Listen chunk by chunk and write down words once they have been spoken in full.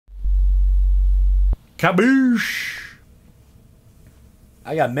Kaboosh!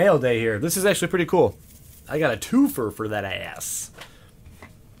 I got mail day here. This is actually pretty cool. I got a twofer for that ass.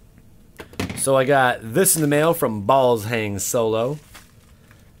 So I got this in the mail from BallsHangSolo.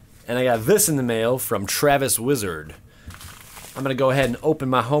 And I got this in the mail from Travis Wizard. I'm going to go ahead and open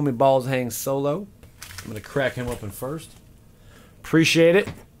my homie BallsHangSolo. I'm going to crack him open first. Appreciate it.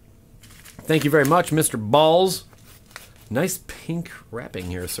 Thank you very much, Mr. Balls. Nice pink wrapping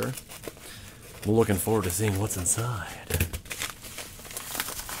here, sir. I'm looking forward to seeing what's inside.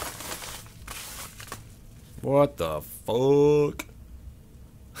 What the fuck?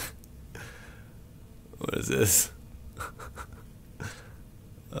 What is this?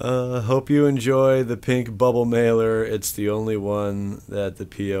 Hope you enjoy the pink bubble mailer. It's the only one that the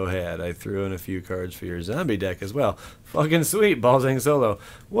PO had. I threw in a few cards for your zombie deck as well. Fucking sweet, BallsHangSolo.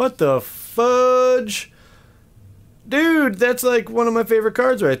 What the fudge? Dude, that's like one of my favorite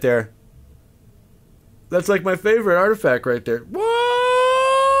cards right there. That's like my favorite artifact right there. What?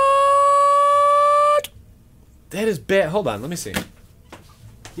 That is bad. Hold on, let me see.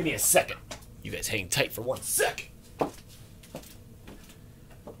 Give me a second. You guys hang tight for 1 sec.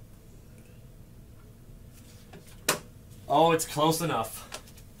 Oh, it's close enough.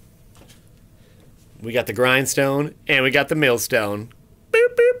 We got the grindstone and we got the millstone.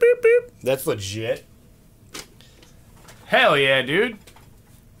 Boop, boop, boop, boop. That's legit. Hell yeah, dude.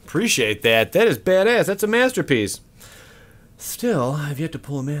 Appreciate that. That is badass. That's a masterpiece. Still, I've yet to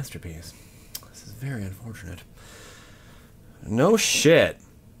pull a masterpiece. This is very unfortunate. No shit.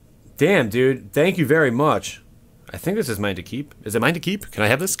 Damn, dude. Thank you very much. I think this is mine to keep. Is it mine to keep? Can I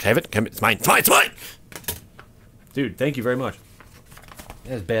have this? Can I have it? It's mine. It's mine. It's mine. Dude, thank you very much.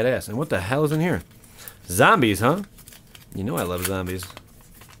 That is badass. And what the hell is in here? Zombies, huh? You know I love zombies.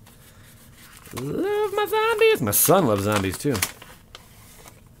 Love my zombies. My son loves zombies, too.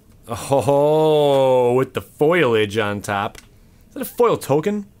 Oh, with the foliage on top. Is that a foil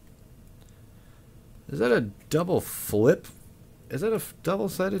token? Is that a double flip? Is that a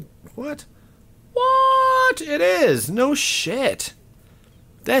double-sided... What? What? It is. No shit.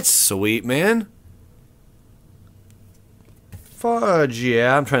 That's sweet, man. Fudge,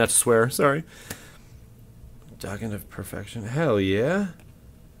 yeah. I'm trying not to swear. Sorry. Document of perfection. Hell yeah.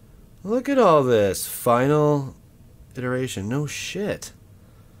 Look at all this. Final iteration. No shit.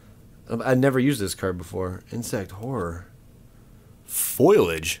 I've never used this card before. Insect horror.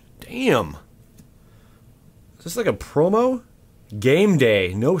 Foliage. Damn. Is this like a promo? Game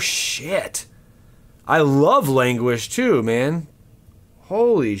day. No shit. I love Languish too, man.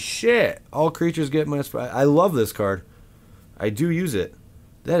 Holy shit. All creatures get minus 5. I love this card. I do use it.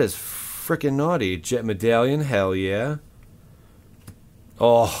 That is freaking naughty. Jet Medallion, hell yeah.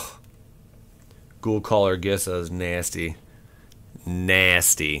 Oh. Ghoul Caller Gissa is nasty.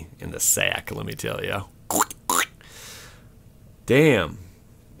 Nasty in the sack, let me tell you. Damn.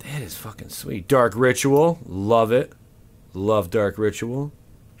 That is fucking sweet. Dark Ritual, love it. Love Dark Ritual.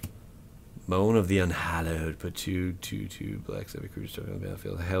 Moan of the Unhallowed. Put 2/2/2 black 7 creatures on the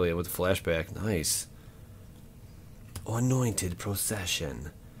battlefield. Hell yeah, with the flashback. Nice. Anointed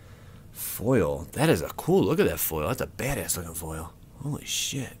Procession. Foil. That is a cool, look at that foil. That's a badass looking foil. Holy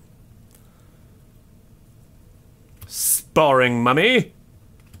shit. Sparring Mummy.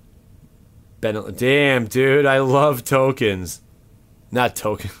 Damn, dude, I love tokens. Not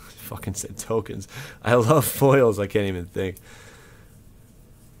tokens. Fucking said tokens. I love foils. I can't even think.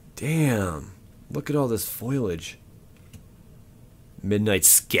 Damn. Look at all this foliage. Midnight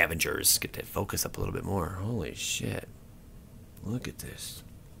Scavengers. Get that focus up a little bit more. Holy shit. Look at this.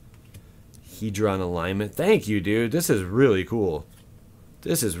 Hedron Alignment. Thank you, dude. This is really cool.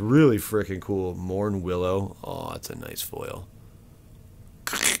 This is really freaking cool. Morn Willow. Oh, it's a nice foil.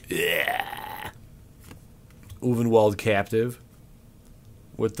 Yeah. Uvenwald Captive.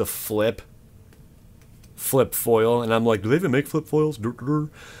 With the flip foil. And I'm like, do they even make flip foils?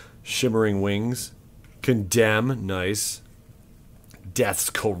 Shimmering Wings. Condemn. Nice. Death's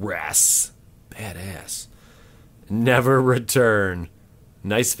Caress. Badass. Never Return.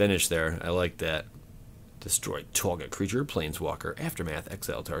 Nice finish there. I like that. Destroy target creature, Planeswalker. Aftermath,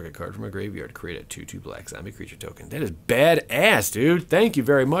 exile target card from a graveyard. Create a 2/2 black zombie creature token. That is badass, dude. Thank you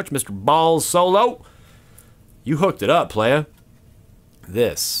very much, Mr. BallsSolo. You hooked it up, playa.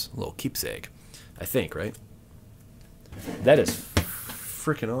 This, a little keepsake. I think, right? That is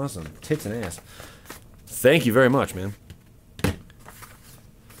freaking awesome. Tits and ass. Thank you very much, man.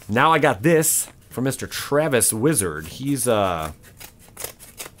 Now I got this from Mr. Travis Wizard. He's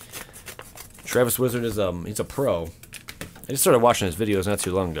Travis Wizard is he's a pro. I just started watching his videos not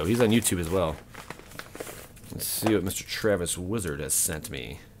too long ago. He's on YouTube as well. Let's see what Mr. Travis Wizard has sent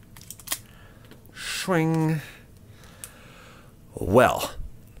me. Swing. Well,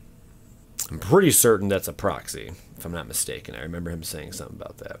 I'm pretty certain that's a proxy, if I'm not mistaken. I remember him saying something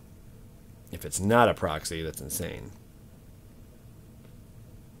about that. If it's not a proxy, that's insane.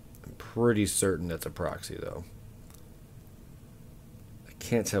 I'm pretty certain that's a proxy, though. I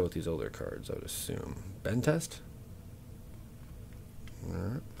can't tell with these older cards, I would assume. Bend test?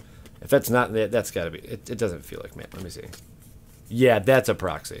 If that's not, that's got to be. It doesn't feel like, man. Let me see. Yeah, that's a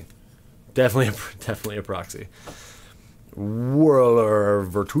proxy. Definitely a proxy. Whirler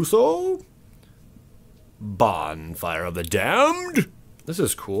Virtuoso. Bonfire of the Damned. This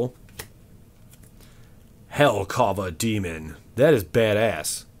is cool. Hellkava Demon. That is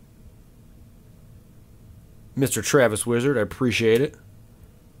badass. Mr. Travis Wizard, I appreciate it.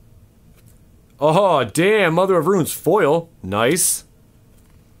 Oh, damn. Mother of Runes foil. Nice.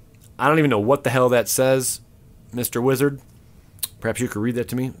 I don't even know what the hell that says, Mr. Wizard. Perhaps you could read that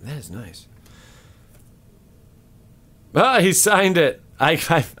to me. That is nice. Ah, he signed it. I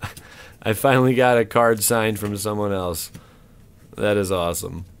finally got a card signed from someone else. That is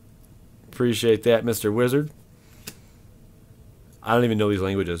awesome. Appreciate that, Mr. Wizard. I don't even know these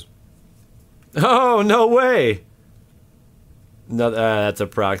languages. Oh, no way. No, that's a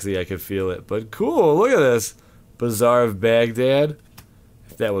proxy. I could feel it. But cool. Look at this. Bazaar of Baghdad.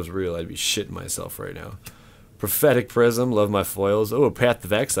 If that was real, I'd be shitting myself right now. Prophetic Prism. Love my foils. Oh, Path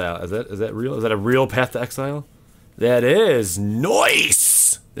of Exile. Is that real? Is that a real Path to Exile? That is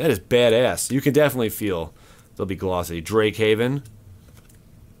nice. That is badass. You can definitely feel they'll be glossy. Drake Haven.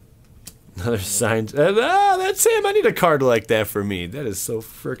 Another signed. That's him. I need a card like that for me. That is so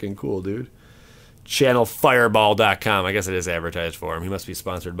freaking cool, dude. ChannelFireball.com. I guess it is advertised for him. He must be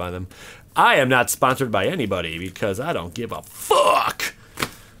sponsored by them. I am not sponsored by anybody because I don't give a fuck.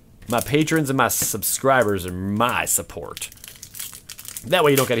 My patrons and my subscribers are my support. That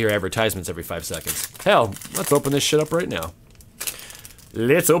way you don't gotta hear advertisements every 5 seconds. Hell, let's open this shit up right now.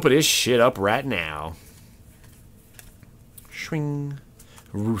 Let's open this shit up right now. Swing.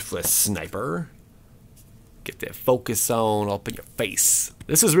 Ruthless Sniper. Get that focus on up in your face.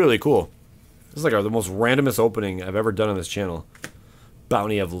 This is really cool. This is like the most randomest opening I've ever done on this channel.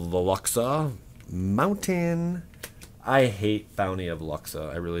 Bounty of Luxa. Mountain. I hate Bounty of Luxa.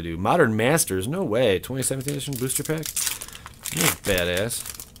 I really do. Modern Masters. No way. 2017 edition booster pack. That's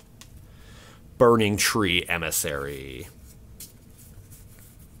badass. Burning Tree Emissary.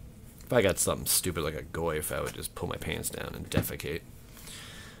 If I got something stupid like a Goyf, I would just pull my pants down and defecate.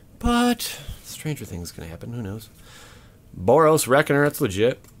 But stranger things can happen. Who knows? Boros Reckoner. That's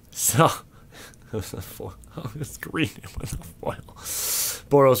legit. So, oh, it's green with a foil.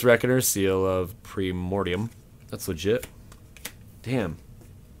 Boros Reckoner. Seal of Primordium. That's legit. Damn.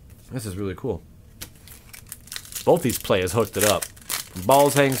 This is really cool. Both these players hooked it up. From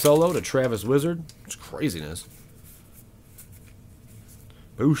BallsHangSolo to Travis Wizard. It's craziness.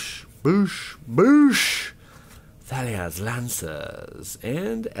 Boosh, boosh, boosh. Thalia's Lancers.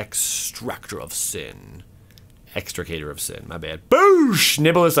 And Extractor of Sin. Extricator of Sin, my bad. Boosh!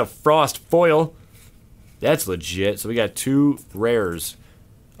 Nibblus of Frost foil. That's legit. So we got 2 rares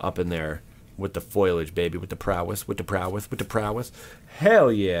up in there. With the foliage, baby. With the prowess. With the prowess. With the prowess.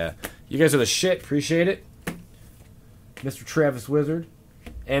 Hell yeah. You guys are the shit. Appreciate it. Mr. Travis Wizard.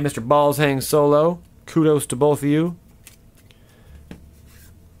 And Mr. BallsHangSolo. Kudos to both of you.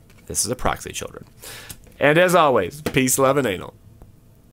 This is a proxy, children. And as always, peace, love, and anal.